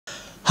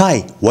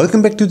Hi,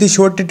 welcome back to the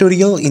short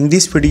tutorial. In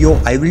this video,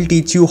 I will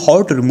teach you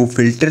how to remove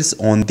filters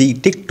on the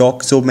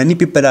TikTok. So many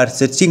people are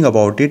searching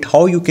about it,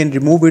 how you can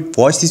remove it.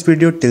 Watch this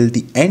video till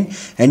the end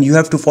and you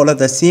have to follow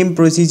the same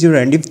procedure.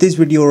 And if this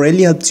video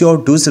really helps you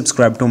out, do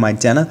subscribe to my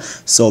channel.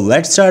 So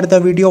let's start the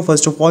video.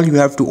 First of all, you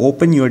have to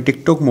open your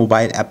TikTok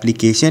mobile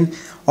application.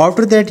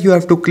 After that, you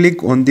have to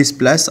click on this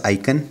plus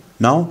icon.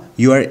 Now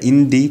you are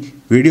in the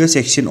video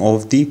section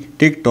of the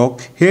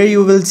TikTok. Here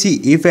you will see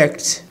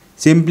effects.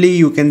 Simply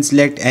you can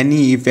select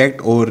any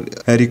effect or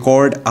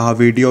record a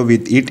video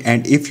with it,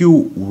 and if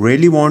you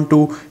really want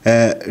to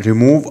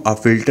remove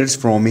filters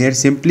from here,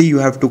 simply you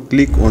have to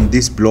click on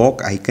this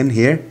block icon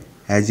here,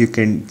 as you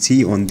can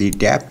see on the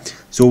tab.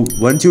 So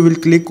once you will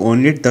click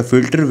on it, the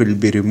filter will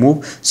be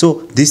removed. So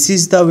this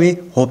is the way.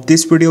 Hope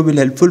this video will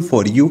helpful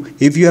for you.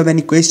 If you have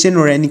any question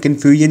or any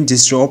confusion,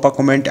 just drop a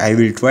comment. I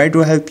will try to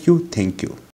help you. Thank you.